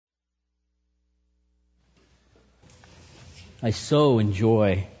I so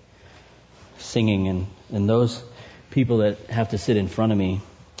enjoy singing, and those people that have to sit in front of me,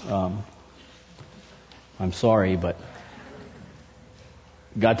 I'm sorry, but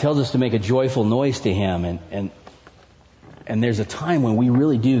God tells us to make a joyful noise to Him, and there's a time when we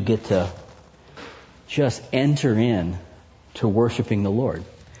really do get to just enter in to worshiping the Lord.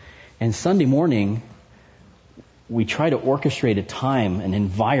 And Sunday morning, we try to orchestrate a time, an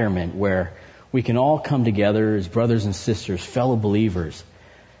environment where we can all come together as brothers and sisters, fellow believers,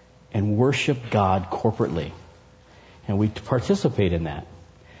 and worship God corporately. And we participate in that.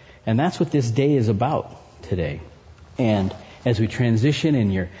 And that's what this day is about today. And as we transition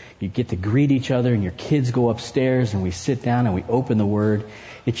and you get to greet each other and your kids go upstairs and we sit down and we open the Word,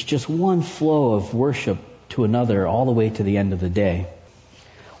 it's just one flow of worship to another all the way to the end of the day.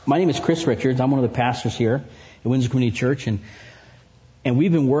 My name is Chris Richards. I'm one of the pastors here at Windsor Community Church, and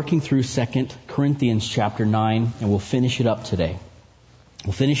we've been working through 2 Corinthians chapter 9, and we'll finish it up today.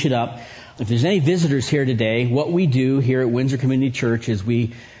 We'll finish it up. If there's any visitors here today, what we do here at Windsor Community Church is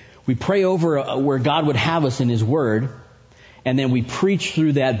we pray over where God would have us in His Word, and then we preach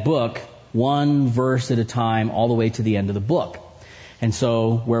through that book one verse at a time all the way to the end of the book. And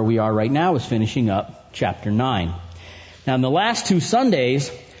so where we are right now is finishing up chapter 9. Now in the last 2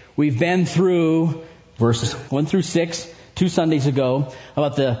 Sundays, we've been through verses 1 through 6, 2 Sundays ago,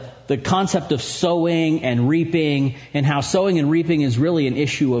 about the concept of sowing and reaping, and how sowing and reaping is really an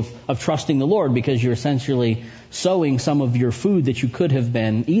issue of trusting the Lord, because you're essentially sowing some of your food that you could have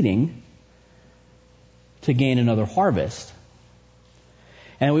been eating to gain another harvest.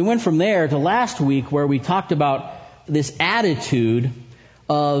 And we went from there to last week, where we talked about this attitude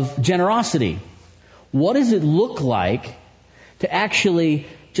of generosity. What does it look like to actually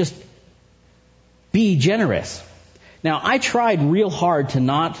just be generous? Now, I tried real hard to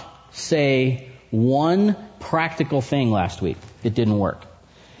not say one practical thing last week. It didn't work.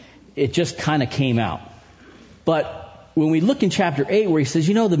 It just kind of came out. But when we look in chapter 8, where he says,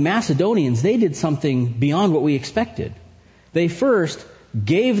 the Macedonians, they did something beyond what we expected. They first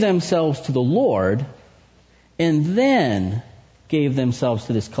gave themselves to the Lord, and then gave themselves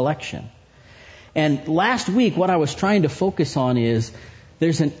to this collection. And last week, what I was trying to focus on is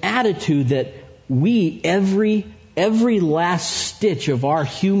there's an attitude that we, every last stitch of our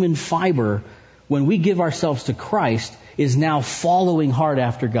human fiber, when we give ourselves to Christ, is now following hard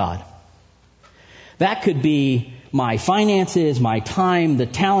after God. That could be my finances, my time, the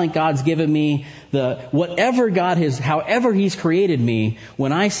talent God's given me, whatever God has, however He's created me.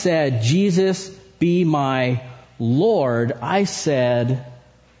 When I said, Jesus, be my Lord, I said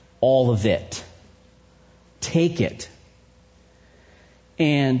all of it. Take it.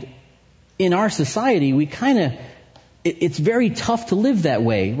 And in our society, it's very tough to live that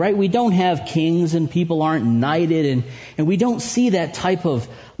way, right? We don't have kings and people aren't knighted, and we don't see that type of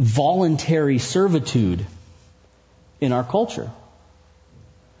voluntary servitude in our culture.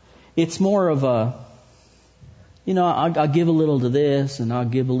 It's more of I'll give a little to this, and I'll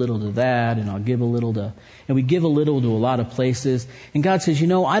give a little to that, and I'll give a little to, and we give a little to a lot of places. And God says,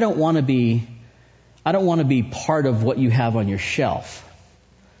 I don't want to be part of what you have on your shelf.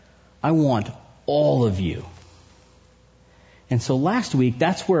 I want all of you. And so last week,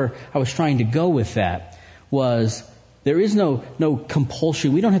 that's where I was trying to go with that, was there is no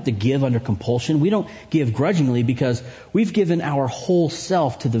compulsion. We don't have to give under compulsion. We don't give grudgingly, because we've given our whole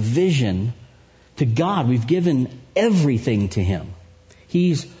self to the vision, to God. We've given everything to Him.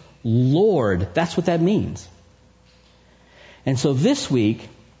 He's Lord. That's what that means. And so this week,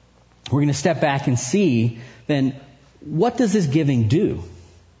 we're going to step back and see, then, what does this giving do?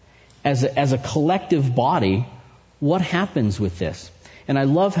 As a collective body, what happens with this? And I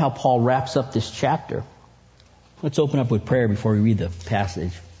love how Paul wraps up this chapter. Let's open up with prayer before we read the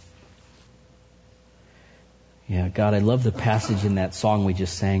passage. Yeah, God, I love the passage in that song we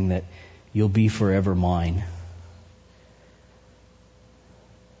just sang, that you'll be forever mine.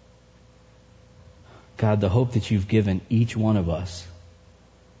 God, the hope that you've given each one of us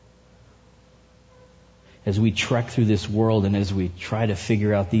as we trek through this world, and as we try to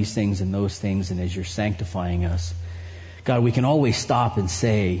figure out these things and those things, and as you're sanctifying us, God, we can always stop and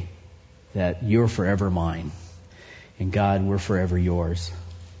say that you're forever mine. And God, we're forever yours.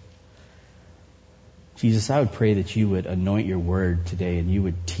 Jesus, I would pray that you would anoint your word today, and you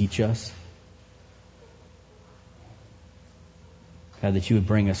would teach us. God, that you would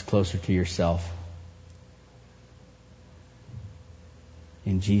bring us closer to yourself.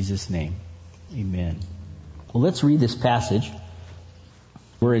 In Jesus' name, amen. Well, let's read this passage.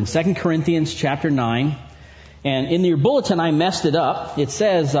 We're in 2 Corinthians chapter 9. And in your bulletin, I messed it up. It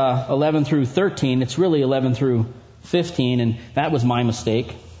says 11 through 13. It's really 11 through 15, and that was my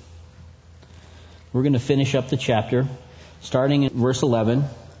mistake. We're going to finish up the chapter, starting in verse 11,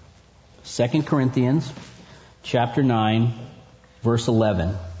 2 Corinthians chapter 9, verse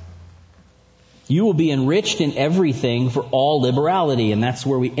 11. You will be enriched in everything for all liberality. And that's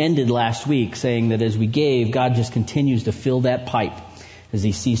where we ended last week, saying that as we gave, God just continues to fill that pipe as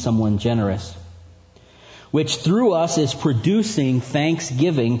He sees someone generous, which through us is producing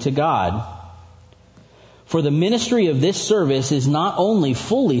thanksgiving to God. For the ministry of this service is not only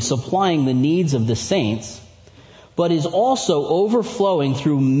fully supplying the needs of the saints, but is also overflowing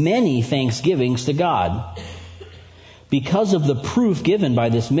through many thanksgivings to God. Because of the proof given by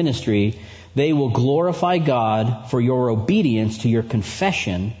this ministry, they will glorify God for your obedience to your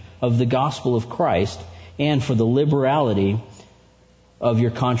confession of the gospel of Christ and for the liberality of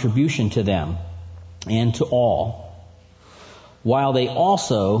your contribution to them and to all, while they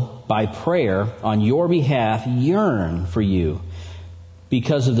also, by prayer on your behalf, yearn for you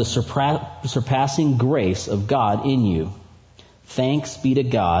because of the surpassing grace of God in you. Thanks be to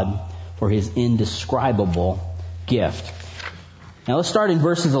God for His indescribable gift. Now let's start in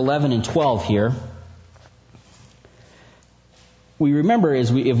verses 11 and 12 here. We remember, if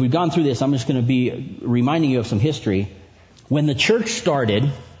we've gone through this, I'm just going to be reminding you of some history. When the church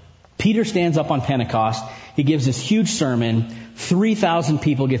started, Peter stands up on Pentecost. He gives this huge sermon. 3,000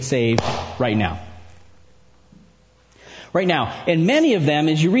 people get saved right now. Right now. And many of them,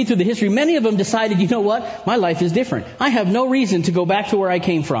 as you read through the history, many of them decided, you know what? My life is different. I have no reason to go back to where I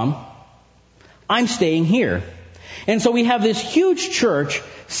came from. I'm staying here. And so we have this huge church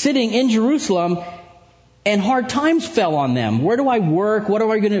sitting in Jerusalem, and hard times fell on them. Where do I work? What am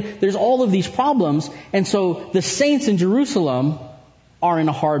I going to... There's all of these problems. And so the saints in Jerusalem are in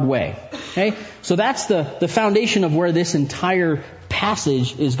a hard way. Okay? So that's the foundation of where this entire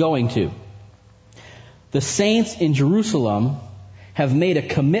passage is going to. The saints in Jerusalem have made a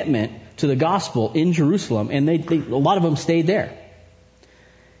commitment to the gospel in Jerusalem, and a lot of them stayed there.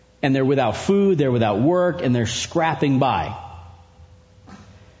 And they're without food, they're without work, and they're scrapping by.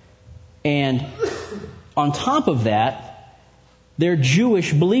 And on top of that, they're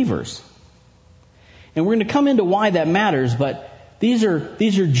Jewish believers. And we're going to come into why that matters, but these are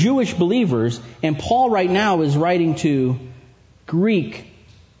Jewish believers, and Paul right now is writing to Greek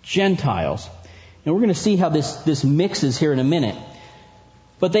Gentiles. And we're going to see how this mixes here in a minute.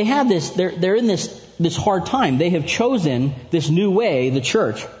 But they have they're in this hard time. They have chosen this new way, the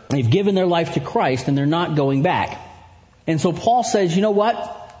church. They've given their life to Christ, and they're not going back. And so Paul says, you know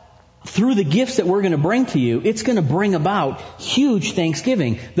what? Through the gifts that we're going to bring to you, it's going to bring about huge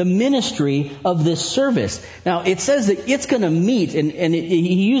thanksgiving, the ministry of this service. Now, it says that it's going to meet, and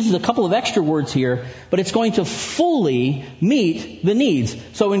he uses a couple of extra words here, but it's going to fully meet the needs.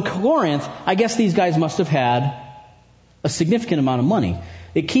 So in Corinth, I guess these guys must have had a significant amount of money.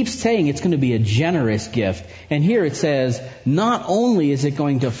 It keeps saying it's going to be a generous gift. And here it says, not only is it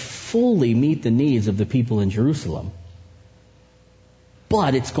going to fully meet the needs of the people in Jerusalem,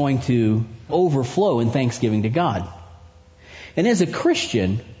 but it's going to overflow in thanksgiving to God. And as a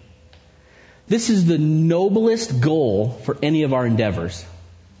Christian, this is the noblest goal for any of our endeavors.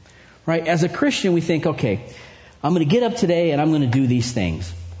 Right? As a Christian, we think, okay, I'm going to get up today and I'm going to do these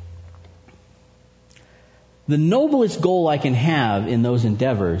things. The noblest goal I can have in those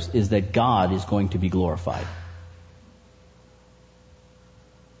endeavors is that God is going to be glorified.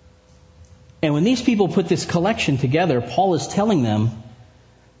 And when these people put this collection together, Paul is telling them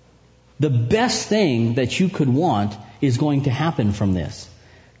the best thing that you could want is going to happen from this.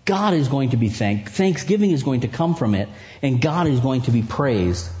 God is going to be thanked. Thanksgiving is going to come from it, and God is going to be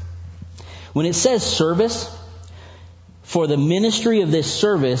praised. When it says service, for the ministry of this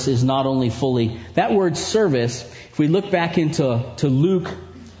service is not only fully... That word service, if we look back into Luke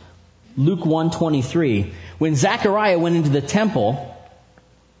 1:23, when Zechariah went into the temple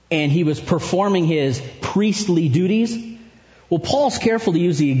and he was performing his priestly duties, well, Paul's careful to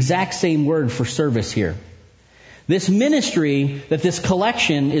use the exact same word for service here. This ministry that this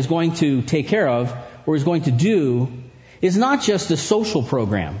collection is going to take care of, or is going to do, is not just a social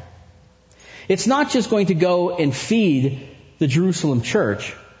program. It's not just going to go and feed the Jerusalem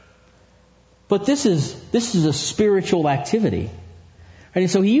church, but this is a spiritual activity. And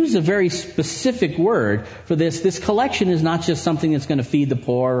so he used a very specific word for this. This collection is not just something that's going to feed the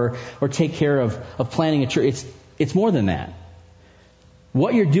poor or take care of planning a church. It's more than that.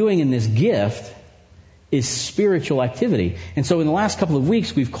 What you're doing in this gift is spiritual activity. And so in the last couple of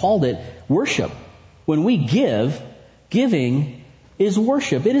weeks, we've called it worship. When we give, giving is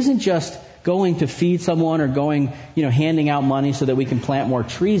worship. It isn't just going to feed someone or going, handing out money so that we can plant more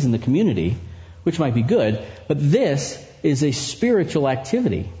trees in the community. which might be good, but this is a spiritual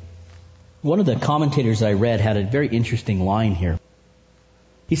activity. One of the commentators I read had a very interesting line here.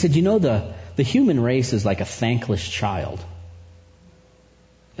 He said, the human race is like a thankless child.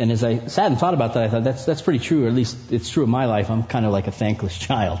 And as I sat and thought about that, I thought that's pretty true, or at least it's true in my life. I'm kind of like a thankless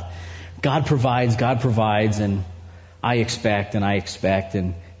child. God provides, and I expect,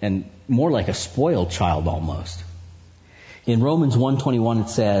 and more like a spoiled child almost. In Romans 1:21 it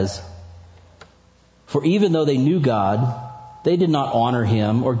says, "For even though they knew God, they did not honor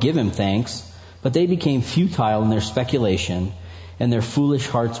Him or give Him thanks, but they became futile in their speculation, and their foolish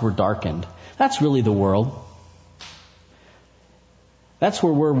hearts were darkened." That's really the world. That's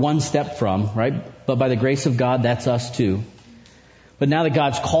where we're one step from, right? But by the grace of God, that's us too. But now that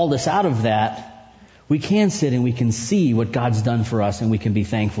God's called us out of that, we can sit and we can see what God's done for us, and we can be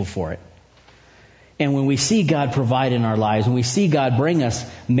thankful for it. And when we see God provide in our lives, when we see God bring us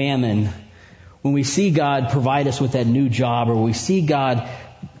mammon, when we see God provide us with that new job, or we see God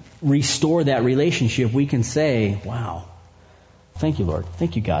restore that relationship, we can say, wow, thank you, Lord.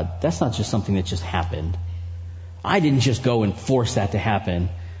 Thank you, God. That's not just something that just happened. I didn't just go and force that to happen.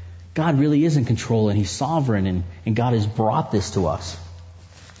 God really is in control, and He's sovereign, and God has brought this to us.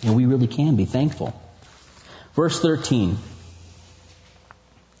 And we really can be thankful. Verse 13.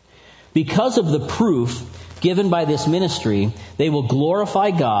 "Because of the proof given by this ministry, they will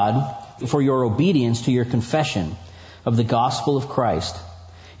glorify God for your obedience to your confession of the gospel of Christ,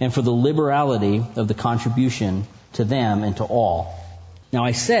 and for the liberality of the contribution to them and to all." Now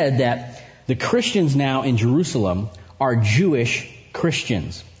I said that the Christians now in Jerusalem are Jewish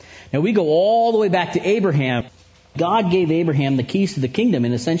Christians. Now we go all the way back to Abraham. God gave Abraham the keys to the kingdom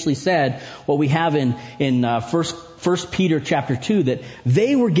and essentially said what we have in 1 Peter chapter 2, that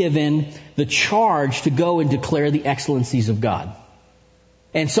they were given the charge to go and declare the excellencies of God.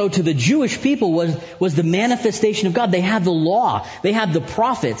 And so to the Jewish people was the manifestation of God. They had the law. They had the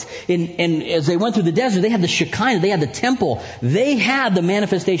prophets. And as they went through the desert, they had the Shekinah. They had the temple. They had the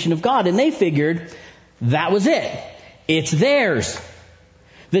manifestation of God. And they figured that was it. It's theirs.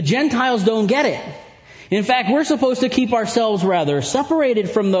 The Gentiles don't get it. In fact, we're supposed to keep ourselves rather separated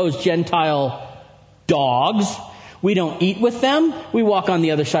from those Gentile dogs. We don't eat with them. We walk on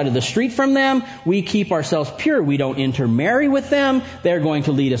the other side of the street from them. We keep ourselves pure. We don't intermarry with them. They're going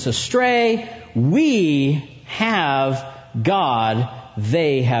to lead us astray. We have God.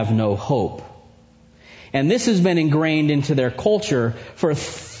 They have no hope. And this has been ingrained into their culture for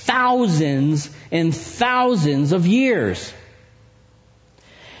thousands and thousands of years.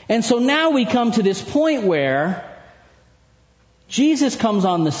 And so now we come to this point where Jesus comes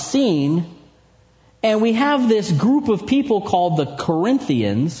on the scene, and we have this group of people called the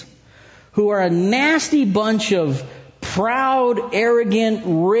Corinthians, who are a nasty bunch of proud, arrogant,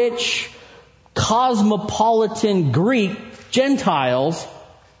 rich, cosmopolitan Greek Gentiles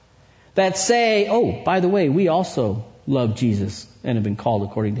that say, oh, by the way, we also love Jesus and have been called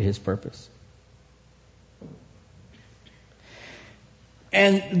according to His purpose.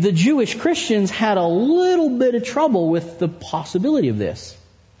 And the Jewish Christians had a little bit of trouble with the possibility of this.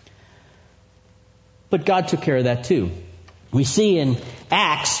 But God took care of that too. We see in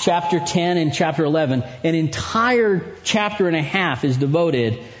Acts chapter 10 and chapter 11, an entire chapter and a half is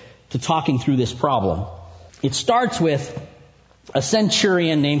devoted to talking through this problem. It starts with a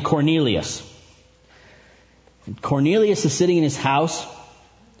centurion named Cornelius. Cornelius is sitting in his house,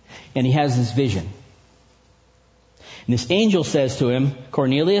 and he has this vision. And this angel says to him,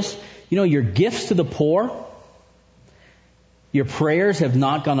 Cornelius, you know, your gifts to the poor, your prayers have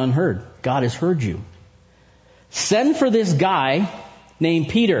not gone unheard. God has heard you. Send for this guy named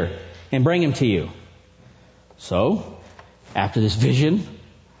Peter and bring him to you. So, after this vision,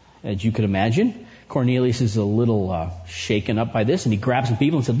 as you could imagine, Cornelius is a little shaken up by this, and he grabs some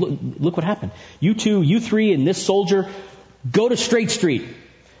people and said, look what happened. You two, you three, and this soldier, go to Straight Street.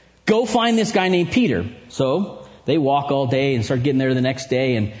 Go find this guy named Peter. So, they walk all day and start getting there the next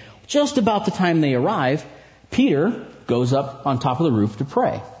day, and just about the time they arrive, Peter goes up on top of the roof to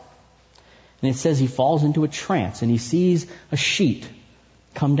pray. And it says he falls into a trance, and he sees a sheet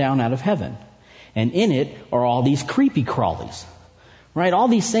come down out of heaven. And in it are all these creepy crawlies. Right? All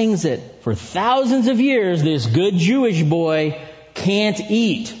these things that for thousands of years this good Jewish boy can't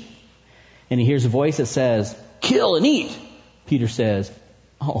eat. And he hears a voice that says, kill and eat. Peter says,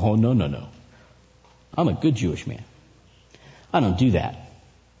 oh, no. I'm a good Jewish man. I don't do that.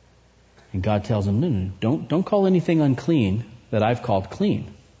 And God tells him, no, don't call anything unclean that I've called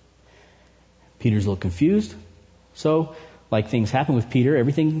clean. Peter's a little confused. So, like things happen with Peter,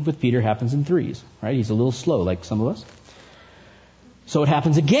 everything with Peter happens in threes. Right? He's a little slow, like some of us. So it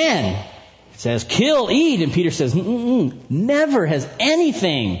happens again. says, kill, eat. And Peter says, never has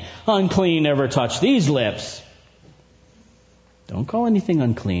anything unclean ever touched these lips. Don't call anything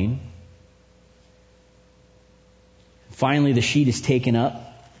unclean. Finally, the sheet is taken up.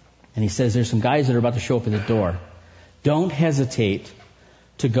 And he says, there's some guys that are about to show up at the door. Don't hesitate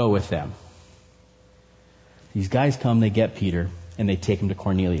to go with them. These guys come, they get Peter, and they take him to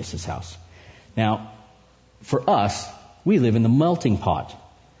Cornelius' house. Now, for us, we live in the melting pot,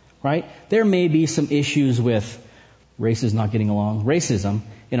 right? There may be some issues with races not getting along, racism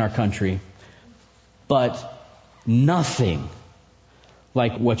in our country, but nothing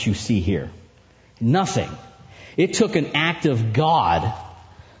like what you see here. Nothing. It took an act of God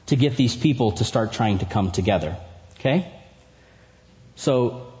to get these people to start trying to come together. Okay?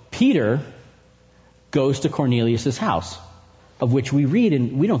 So Peter goes to Cornelius' house, of which we read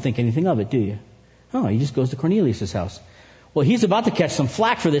and we don't think anything of it, do you? Oh, he just goes to Cornelius' house. Well, he's about to catch some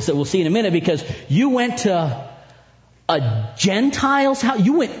flack for this that we'll see in a minute, because you went to a Gentile's house?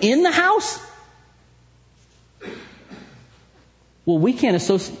 You went in the house? Well, we can't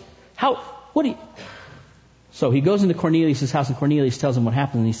associate. So he goes into Cornelius' house, and Cornelius tells him what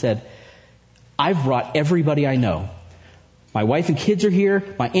happened, and he said, I've brought everybody I know. My wife and kids are here,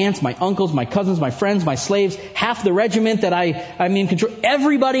 my aunts, my uncles, my cousins, my friends, my slaves, half the regiment that I'm in control.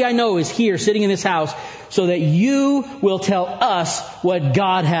 Everybody I know is here sitting in this house so that you will tell us what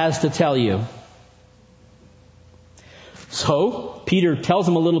God has to tell you. So Peter tells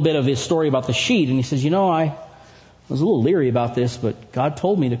him a little bit of his story about the sheet, and he says, I was a little leery about this, but God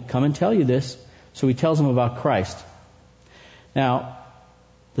told me to come and tell you this. So he tells him about Christ. Now,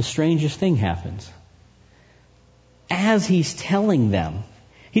 the strangest thing happens. As he's telling them,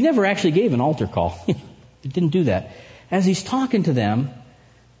 he never actually gave an altar call. He didn't do that. As he's talking to them,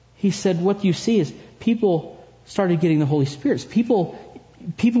 he said, what you see is people started getting the Holy Spirit. People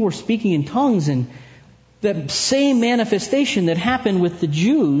were speaking in tongues, and the same manifestation that happened with the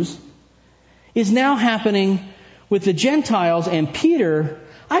Jews is now happening with the Gentiles. And Peter,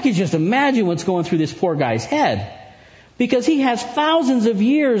 I could just imagine what's going through this poor guy's head, because he has thousands of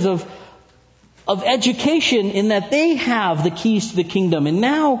years of education in that they have the keys to the kingdom. And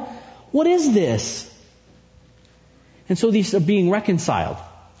now, what is this? And so these are being reconciled.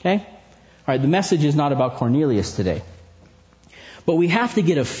 Okay? All right, the message is not about Cornelius today. But we have to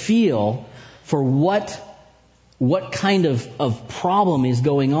get a feel for what kind of problem is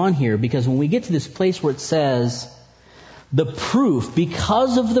going on here. Because when we get to this place where it says, the proof,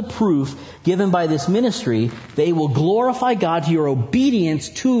 because of the proof given by this ministry, they will glorify God to your obedience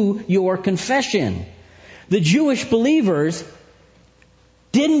to your confession. The Jewish believers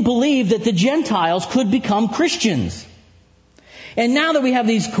didn't believe that the Gentiles could become Christians. And now that we have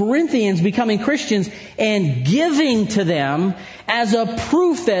these Corinthians becoming Christians and giving to them as a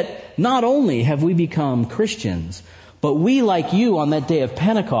proof that not only have we become Christians, but we, like you on that day of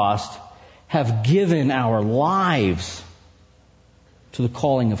Pentecost, have given our lives to the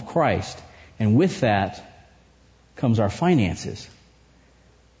calling of Christ. And with that comes our finances.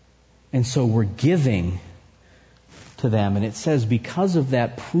 And so we're giving to them. And it says because of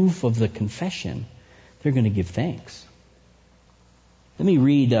that proof of the confession, they're going to give thanks. Let me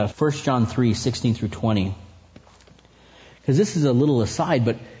read 1 John 3, 16 through 20. Because this is a little aside,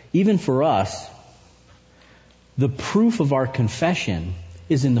 but even for us, the proof of our confession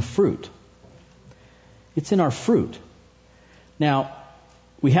is in the fruit. It's in our fruit. Now,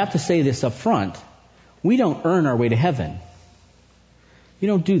 we have to say this up front. We don't earn our way to heaven. You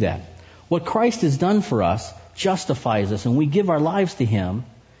don't do that. What Christ has done for us justifies us, and we give our lives to Him.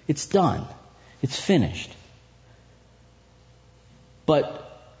 It's done. It's finished. But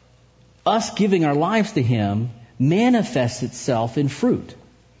us giving our lives to Him manifests itself in fruit.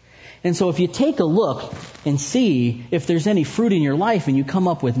 And so if you take a look and see if there's any fruit in your life and you come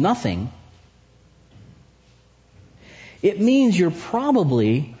up with nothing, it means you're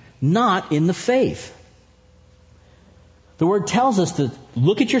probably not in the faith. The Word tells us to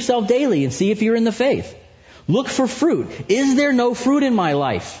look at yourself daily and see if you're in the faith. Look for fruit. Is there no fruit in my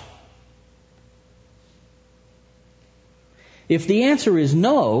life? If the answer is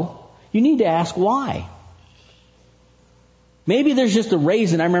no, you need to ask why. Maybe there's just a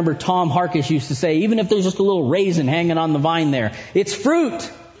raisin. I remember Tom Harkis used to say, even if there's just a little raisin hanging on the vine there, it's fruit.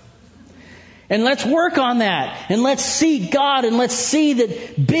 And let's work on that. And let's seek God. And let's see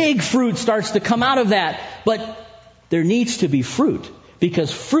that big fruit starts to come out of that. But there needs to be fruit.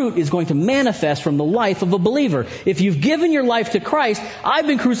 Because fruit is going to manifest from the life of a believer. If you've given your life to Christ, I've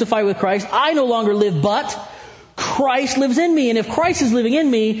been crucified with Christ. I no longer live, but Christ lives in me. And if Christ is living in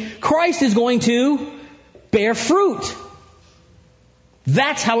me, Christ is going to bear fruit.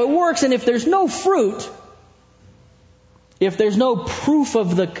 That's how it works. And if there's no fruit, if there's no proof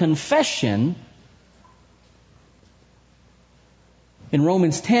of the confession, in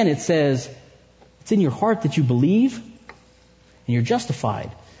Romans 10 it says, it's in your heart that you believe and you're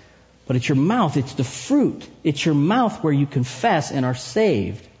justified. But it's your mouth, it's the fruit. It's your mouth where you confess and are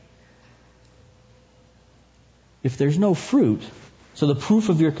saved. If there's no fruit, so the proof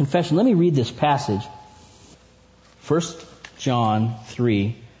of your confession, let me read this passage. 1 John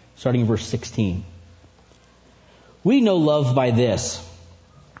 3, starting in verse 16. We know love by this,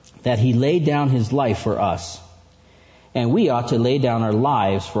 that he laid down his life for us. And we ought to lay down our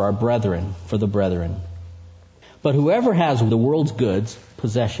lives for our brethren, for the brethren. But whoever has the world's goods,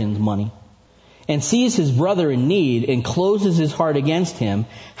 possessions, money, and sees his brother in need and closes his heart against him,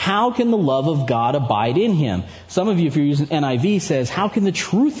 how can the love of God abide in him? Some of you, if you're using NIV, says, how can the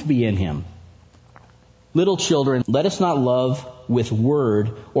truth be in him? Little children, let us not love with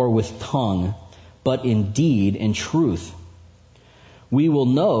word or with tongue, but in deed and truth. We will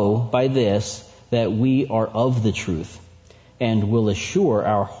know by this that we are of the truth, and will assure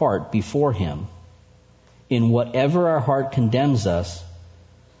our heart before him. In whatever our heart condemns us,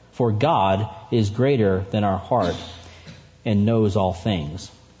 for God is greater than our heart and knows all things.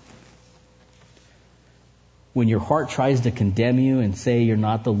 When your heart tries to condemn you and say you're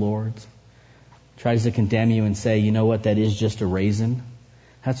not the Lord's, tries to condemn you and say, you know what, that is just a raisin.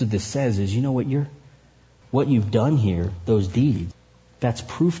 That's what this says is, you know what you've done here, those deeds, that's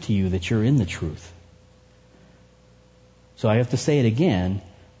proof to you that you're in the truth. So I have to say it again,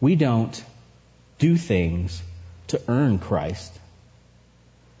 we don't do things to earn Christ.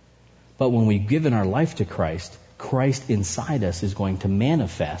 But when we've given our life to Christ, Christ inside us is going to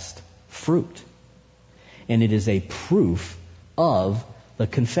manifest fruit. And it is a proof of the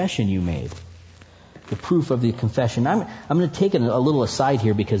confession you made. The proof of the confession. I'm going to take a little aside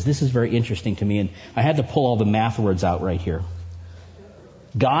here because this is very interesting to me, and I had to pull all the math words out right here.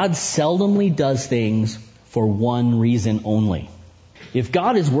 God seldomly does things for one reason only. If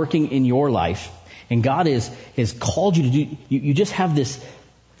God is working in your life, and God has called you to do, you just have this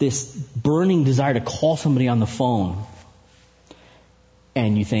burning desire to call somebody on the phone,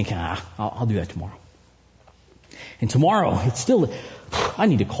 and you think, I'll do that tomorrow. And tomorrow, it's still, I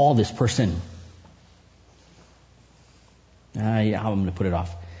need to call this person. I'm going to put it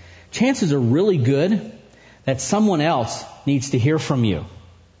off. Chances are really good that someone else needs to hear from you.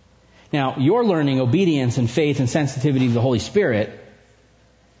 Now, you're learning obedience and faith and sensitivity to the Holy Spirit.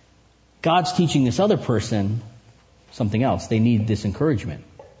 God's teaching this other person something else. They need this encouragement.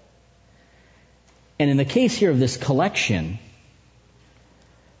 And in the case here of this collection,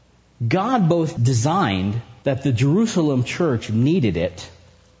 God both designed that the Jerusalem church needed it,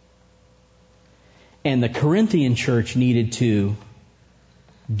 and the Corinthian church needed to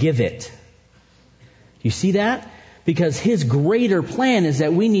give it. You see that? Because His greater plan is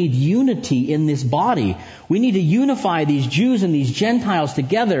that we need unity in this body. We need to unify these Jews and these Gentiles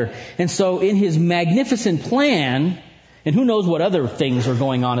together. And so in His magnificent plan, and who knows what other things are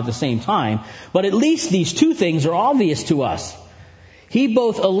going on at the same time, but at least these two things are obvious to us. He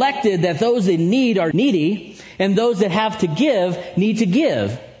both elected that those in need are needy, and those that have to give need to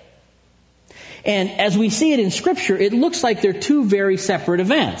give. And as we see it in Scripture, it looks like they're two very separate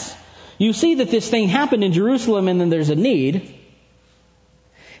events. You see that this thing happened in Jerusalem, and then there's a need.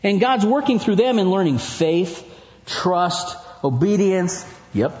 And God's working through them in learning faith, trust, obedience.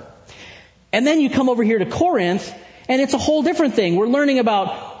 Yep. And then you come over here to Corinth, and it's a whole different thing. We're learning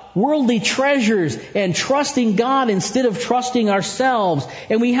about worldly treasures and trusting God instead of trusting ourselves.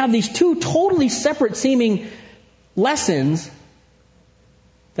 And we have these two totally separate seeming lessons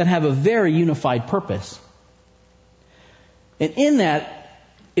that have a very unified purpose. And in that,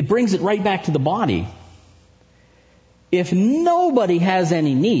 it brings it right back to the body. If nobody has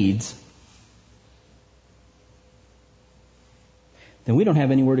any needs, then we don't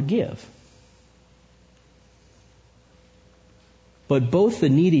have anywhere to give. But both the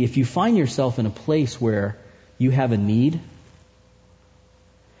needy, if you find yourself in a place where you have a need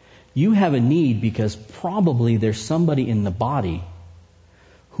because probably there's somebody in the body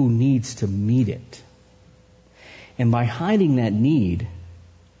who needs to meet it. And by hiding that need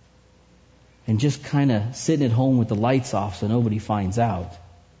and just kind of sitting at home with the lights off so nobody finds out,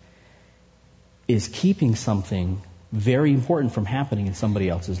 is keeping something very important from happening in somebody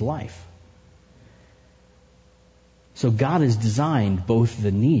else's life. So God has designed both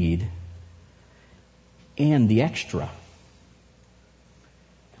the need and the extra.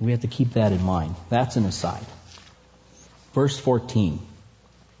 We have to keep that in mind. That's an aside. Verse 14.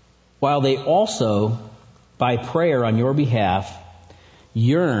 While they also, by prayer on your behalf,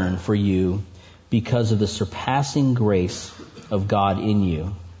 yearn for you because of the surpassing grace of God in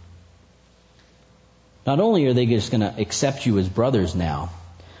you. Not only are they just going to accept you as brothers now,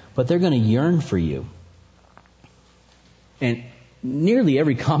 but they're going to yearn for you. And nearly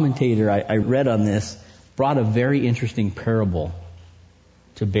every commentator I read on this brought a very interesting parable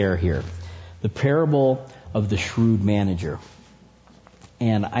to bear here. The parable of the shrewd manager.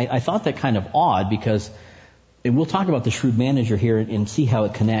 And I thought that kind of odd because, and we'll talk about the shrewd manager here and see how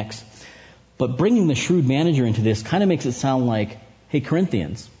it connects. But bringing the shrewd manager into this kind of makes it sound like, hey,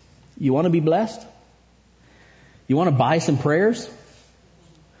 Corinthians, you want to be blessed? You want to buy some prayers?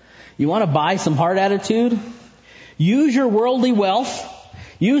 You want to buy some heart attitude? Use your worldly wealth.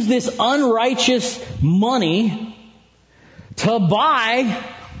 Use this unrighteous money to buy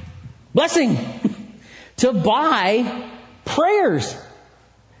blessing, to buy prayers.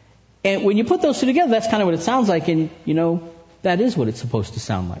 And when you put those two together, that's kind of what it sounds like. And, that is what it's supposed to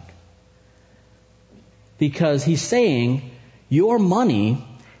sound like. Because he's saying your money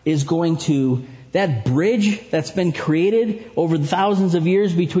is going to, that bridge that's been created over the thousands of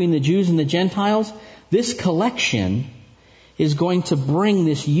years between the Jews and the Gentiles, this collection is going to bring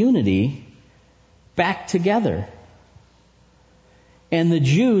this unity back together. And the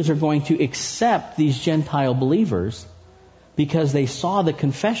Jews are going to accept these Gentile believers because they saw the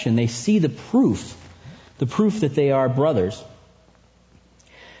confession. They see the proof that they are brothers.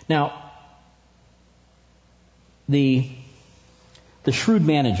 Now, the shrewd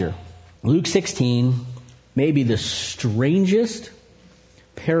manager, Luke 16, may be the strangest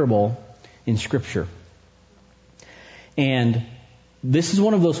parable in Scripture. And this is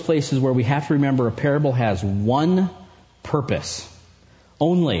one of those places where we have to remember a parable has one purpose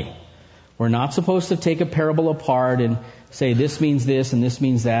only. We're not supposed to take a parable apart and say this means this and this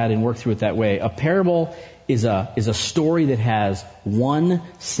means that and work through it that way. A parable is a story that has one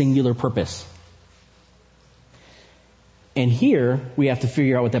singular purpose. And here we have to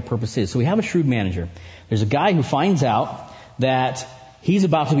figure out what that purpose is. So we have a shrewd manager. There's a guy who finds out that he's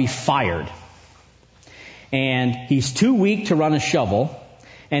about to be fired. And he's too weak to run a shovel,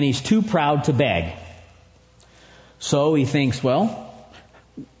 and he's too proud to beg. So he thinks, well,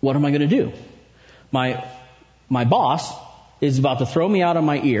 what am I going to do? My boss is about to throw me out on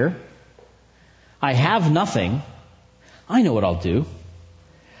my ear. I have nothing. I know what I'll do.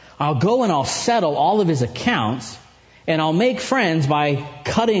 I'll go and I'll settle all of his accounts, and I'll make friends by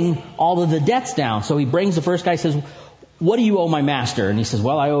cutting all of the debts down. So he brings the first guy, says, what do you owe my master? And he says,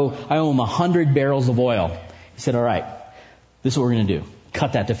 well, I owe him 100 barrels of oil. He said, all right, this is what we're going to do.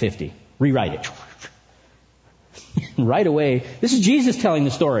 Cut that to 50. Rewrite it. Right away, this is Jesus telling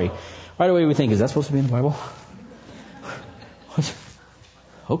the story. Right away we think, is that supposed to be in the Bible?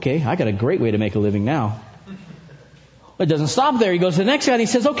 Okay, I got a great way to make a living now. It doesn't stop there. He goes to the next guy and he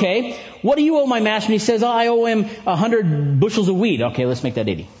says, okay, what do you owe my master? And he says, I owe him 100 bushels of wheat. Okay, let's make that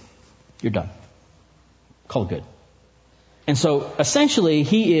 80. You're done. Call it good. And so essentially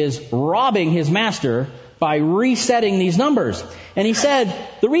he is robbing his master by resetting these numbers. And he said,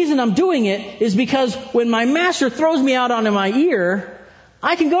 the reason I'm doing it is because when my master throws me out onto my ear,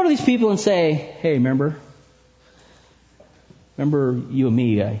 I can go to these people and say, hey, remember you and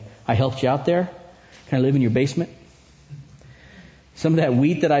me, I helped you out there? Can I live in your basement? Some of that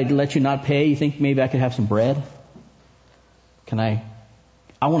wheat that I let you not pay, you think maybe I could have some bread? I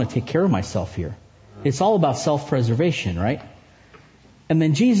want to take care of myself here. It's all about self-preservation, right? And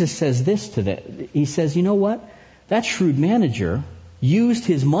then Jesus says this to that. He says, you know what? That shrewd manager used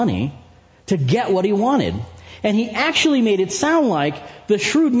his money to get what he wanted. And he actually made it sound like the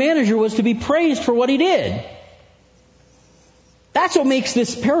shrewd manager was to be praised for what he did. That's what makes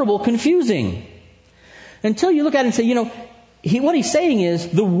this parable confusing. Until you look at it and say, what he's saying is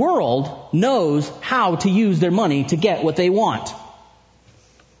the world knows how to use their money to get what they want.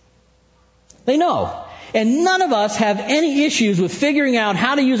 They know. And none of us have any issues with figuring out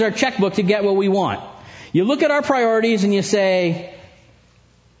how to use our checkbook to get what we want. You look at our priorities and you say,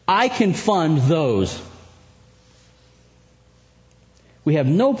 I can fund those. We have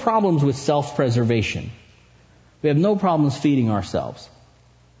no problems with self-preservation. We have no problems feeding ourselves.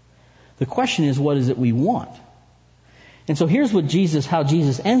 The question is, what is it we want? And so here's how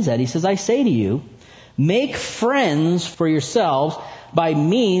Jesus ends that. He says, I say to you, make friends for yourselves by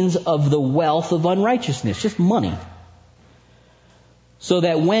means of the wealth of unrighteousness, just money. So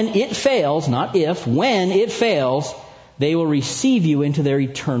that when it fails, not if, when it fails, they will receive you into their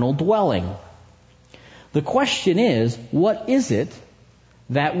eternal dwelling. The question is, what is it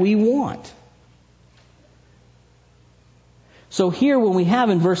that we want? So here when we have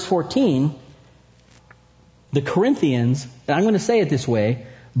in verse 14, the Corinthians, and I'm going to say it this way,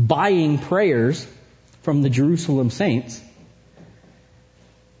 buying prayers from the Jerusalem saints,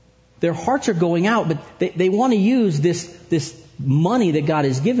 their hearts are going out, but they want to use this money that God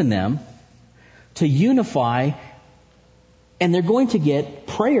has given them to unify, and they're going to get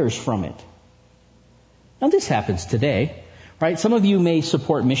prayers from it. Now this happens today, right? Some of you may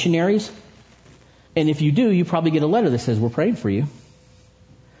support missionaries, and if you do, you probably get a letter that says, we're praying for you.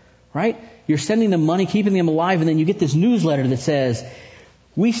 Right? You're sending them money, keeping them alive, and then you get this newsletter that says,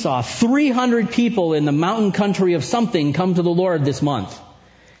 we saw 300 people in the mountain country of something come to the Lord this month.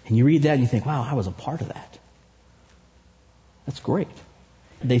 And you read that and you think, wow, I was a part of that. That's great.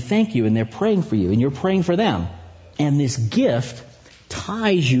 They thank you and they're praying for you and you're praying for them. And this gift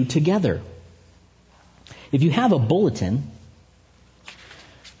ties you together. If you have a bulletin,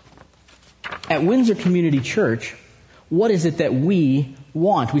 at Windsor Community Church, what is it that we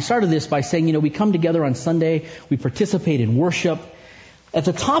want? We started this by saying, we come together on Sunday, we participate in worship. At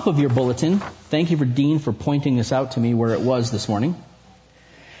the top of your bulletin, thank you for Dean for pointing this out to me where it was this morning.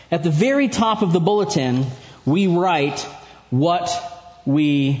 At the very top of the bulletin, we write what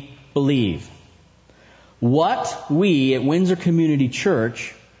we believe. What we at Windsor Community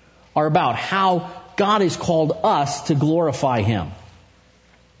Church are about. How God has called us to glorify Him.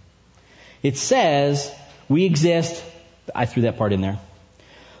 It says we exist, I threw that part in there,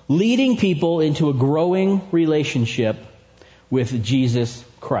 leading people into a growing relationship with Jesus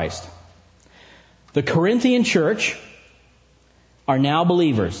Christ. The Corinthian church are now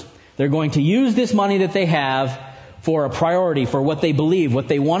believers. They're going to use this money that they have for a priority, for what they believe, what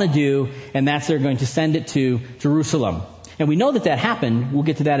they want to do, and that's they're going to send it to Jerusalem. And we know that happened. We'll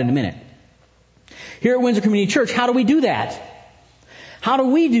get to that in a minute. Here at Windsor Community Church, how do we do that? How do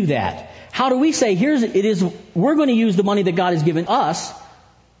we do that? How do we say, we're going to use the money that God has given us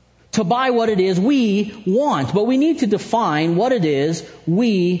to buy what it is we want. But we need to define what it is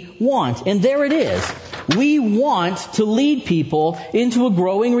we want. And there it is. We want to lead people into a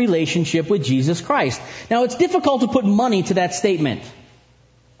growing relationship with Jesus Christ. Now, it's difficult to put money to that statement.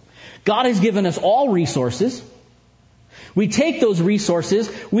 God has given us all resources. We take those resources,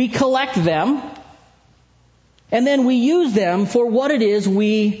 we collect them, and then we use them for what it is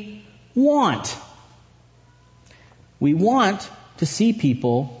we want. We want to see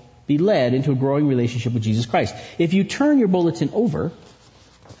people be led into a growing relationship with Jesus Christ. If you turn your bulletin over,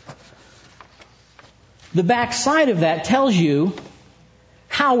 the back side of that tells you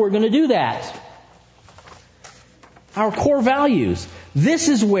how we're going to do that. Our core values. This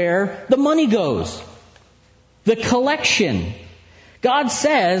is where the money goes. The collection. God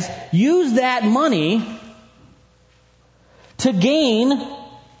says, use that money to gain.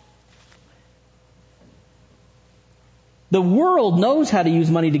 The world knows how to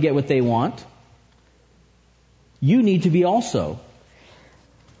use money to get what they want. You need to be also.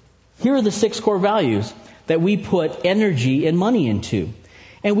 Here are the 6 core values that we put energy and money into.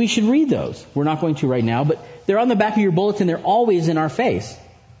 And we should read those. We're not going to right now, but they're on the back of your bulletin. They're always in our face.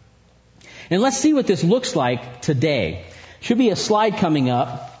 And let's see what this looks like today. Should be a slide coming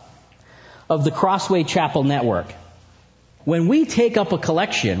up of the Crossway Chapel Network. When we take up a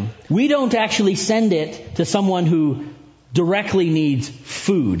collection, we don't actually send it to someone who directly needs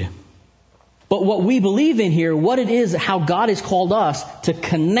food. But what we believe in here, what it is, how God has called us to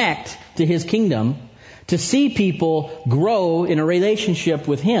connect to His kingdom, to see people grow in a relationship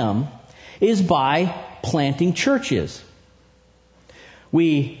with Him, is by planting churches.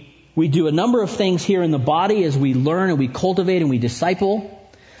 We do a number of things here in the body as we learn and we cultivate and we disciple.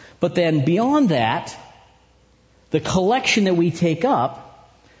 But then beyond that, the collection that we take up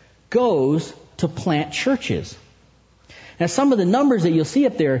goes to plant churches. Now, some of the numbers that you'll see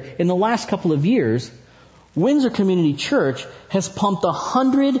up there, in the last couple of years, Windsor Community Church has pumped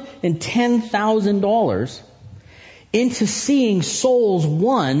 $110,000 into seeing souls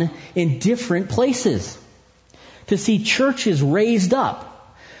won in different places. To see churches raised up.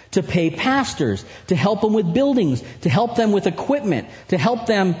 To pay pastors, to help them with buildings, to help them with equipment, to help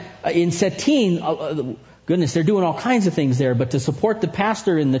them in Cetin. Goodness, they're doing all kinds of things there, but to support the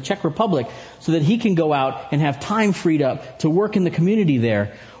pastor in the Czech Republic so that he can go out and have time freed up to work in the community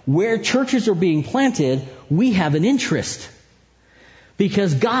there. Where churches are being planted, we have an interest.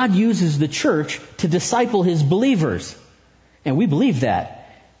 Because God uses the church to disciple His believers. And we believe that.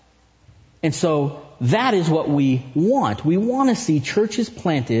 And so that is what we want. We want to see churches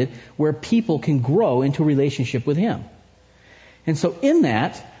planted where people can grow into a relationship with Him. And so in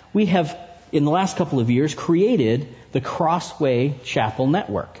that, we have, in the last couple of years, created the Crossway Chapel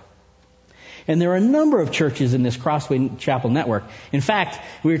Network. And there are a number of churches in this Crossway Chapel network. In fact,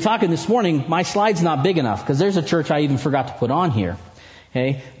 we were talking this morning, my slide's not big enough because there's a church I even forgot to put on here.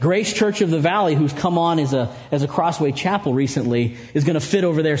 Okay? Grace Church of the Valley, who's come on as a Crossway Chapel recently, is going to fit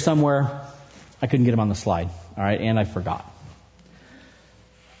over there somewhere. I couldn't get him on the slide. All right, and I forgot.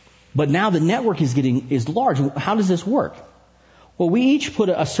 But now the network is large. How does this work? Well, we each put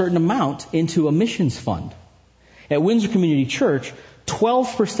a certain amount into a missions fund. At Windsor Community Church,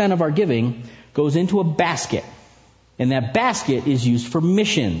 12% of our giving goes into a basket. And that basket is used for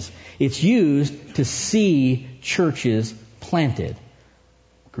missions. It's used to see churches planted.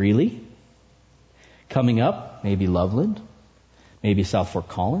 Greeley. Coming up, maybe Loveland. Maybe South Fort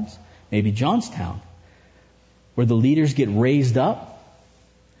Collins. Maybe Johnstown. Where the leaders get raised up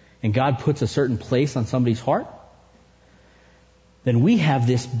and God puts a certain place on somebody's heart. Then we have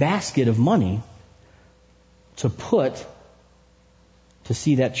this basket of money to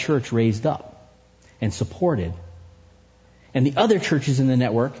see that church raised up and supported. And the other churches in the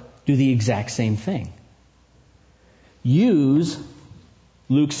network do the exact same thing. Use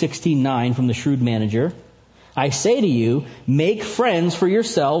Luke 16:9 from the Shrewd Manager. I say to you, make friends for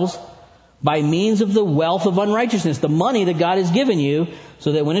yourselves by means of the wealth of unrighteousness, the money that God has given you,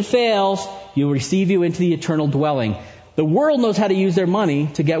 so that when it fails, He will receive you into the eternal dwelling. The world knows how to use their money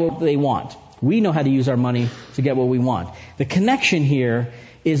to get what they want. We know how to use our money to get what we want. The connection here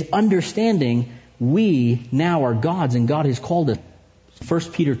is understanding we now are God's and God has called us. 1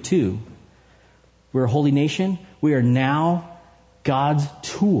 Peter 2, we're a holy nation. We are now God's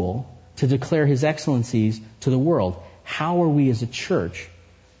tool to declare His excellencies to the world. How are we as a church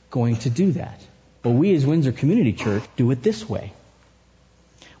going to do that? Well, we as Windsor Community Church do it this way.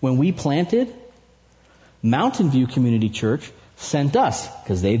 When we planted, Mountain View Community Church sent us,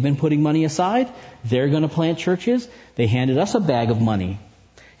 because they've been putting money aside, they're going to plant churches. They handed us a bag of money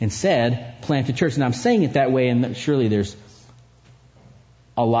and said, plant a church. And I'm saying it that way, and surely there's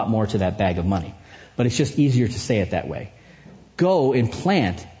a lot more to that bag of money. But it's just easier to say it that way. Go and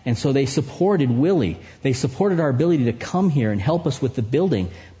plant. And so they supported Willie. They supported our ability to come here and help us with the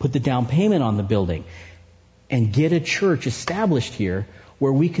building, put the down payment on the building, and get a church established here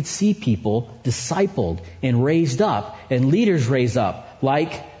where we could see people discipled and raised up and leaders raised up,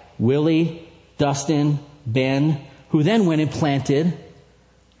 like Willie, Dustin, Ben, who then went and planted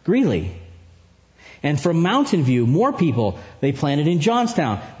Greeley. And from Mountain View, more people, they planted in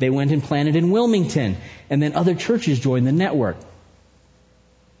Johnstown. They went and planted in Wilmington. And then other churches joined the network.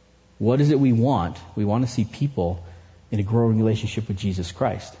 What is it we want? We want to see people in a growing relationship with Jesus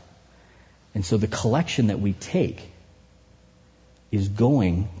Christ. And so the collection that we take is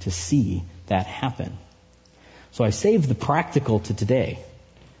going to see that happen. So I saved the practical to today.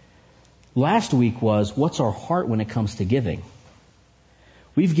 Last week was, what's our heart when it comes to giving?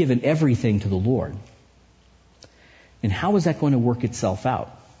 We've given everything to the Lord. And how is that going to work itself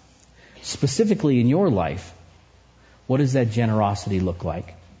out? Specifically in your life, what does that generosity look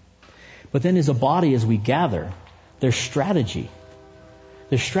like? But then as a body, as we gather, there's strategy.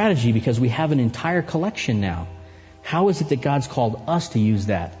 There's strategy because we have an entire collection now. How is it that God's called us to use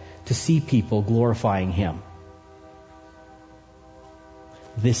that to see people glorifying Him?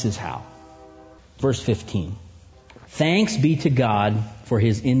 This is how. Verse 15. Thanks be to God for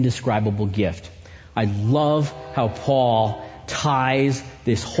His indescribable gift. I love how Paul ties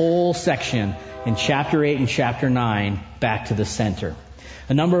this whole section in chapter 8 and chapter 9 back to the center.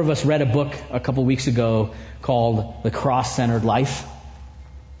 A number of us read a book a couple weeks ago called The Cross-Centered Life.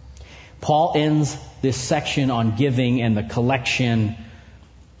 Paul ends this section on giving and the collection,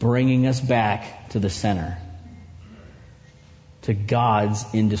 bringing us back to the center, to God's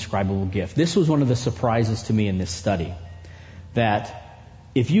indescribable gift. This was one of the surprises to me in this study, that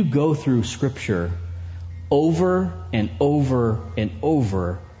if you go through Scripture over and over and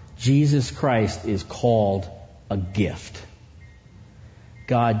over, Jesus Christ is called a gift.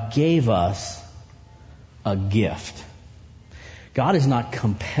 God gave us a gift. God is not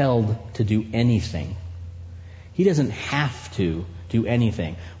compelled to do anything. He doesn't have to do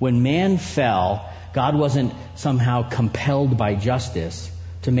anything. When man fell, God wasn't somehow compelled by justice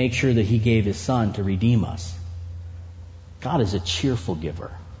to make sure that He gave His Son to redeem us. God is a cheerful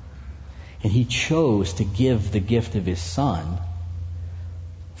giver. And He chose to give the gift of His Son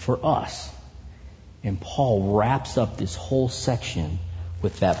for us. And Paul wraps up this whole section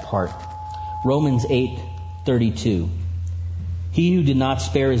with that part. Romans 8:32. He who did not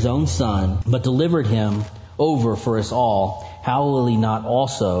spare His own Son, but delivered Him over for us all, how will He not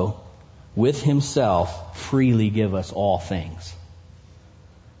also with Himself freely give us all things?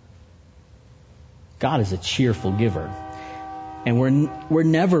 God is a cheerful giver. And we're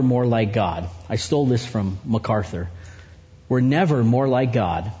never more like God. I stole this from MacArthur. We're never more like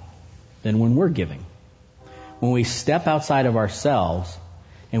God than when we're giving. When we step outside of ourselves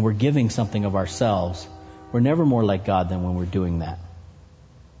and we're giving something of ourselves, we're never more like God than when we're doing that.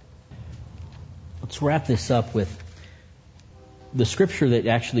 Let's wrap this up with the scripture that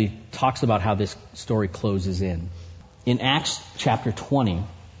actually talks about how this story closes in. In Acts chapter 20,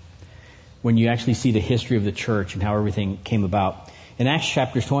 when you actually see the history of the church and how everything came about, in Acts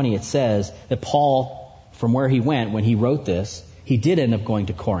chapter 20 it says that Paul, from where he went when he wrote this, he did end up going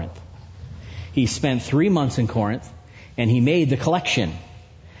to Corinth. He spent 3 months in Corinth, and he made the collection.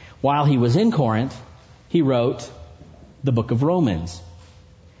 While he was in Corinth, he wrote the book of Romans.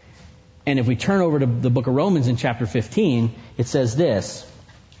 And if we turn over to the book of Romans in chapter 15, it says this: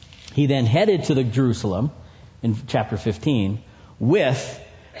 he then headed to Jerusalem in chapter 15 with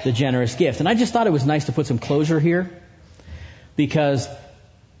the generous gift. And I just thought it was nice to put some closure here, because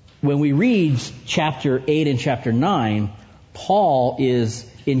when we read chapter 8 and chapter 9, Paul is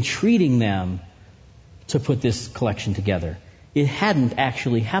entreating them to put this collection together. It hadn't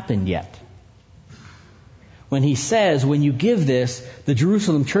actually happened yet. When he says, when you give this, the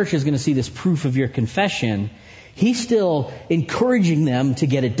Jerusalem church is going to see this proof of your confession, he's still encouraging them to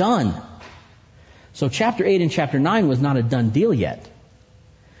get it done. So chapter 8 and chapter 9 was not a done deal yet.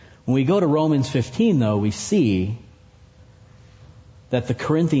 When we go to Romans 15, though, we see that the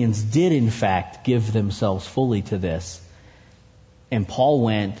Corinthians did, in fact, give themselves fully to this. And Paul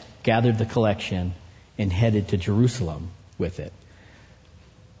went, gathered the collection, and headed to Jerusalem with it.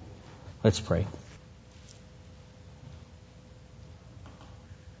 Let's pray.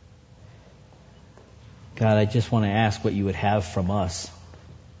 God, I just want to ask what you would have from us.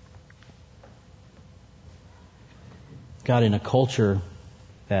 God, in a culture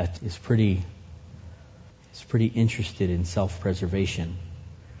that is pretty interested in self-preservation,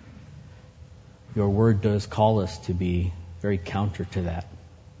 your word does call us to be very counter to that.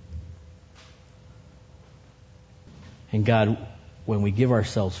 And God, when we give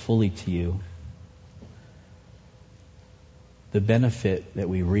ourselves fully to you, the benefit that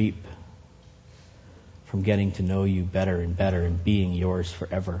we reap from getting to know you better and better and being yours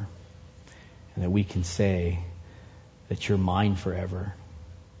forever, and that we can say that you're mine forever,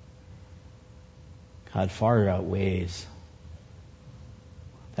 God, far outweighs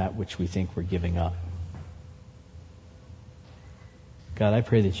that which we think we're giving up. God, I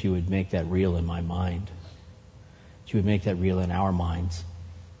pray that you would make that real in my mind, that you would make that real in our minds.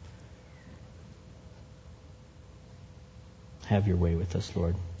 Have your way with us,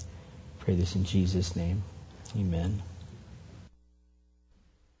 Lord. Pray this in Jesus' name. Amen.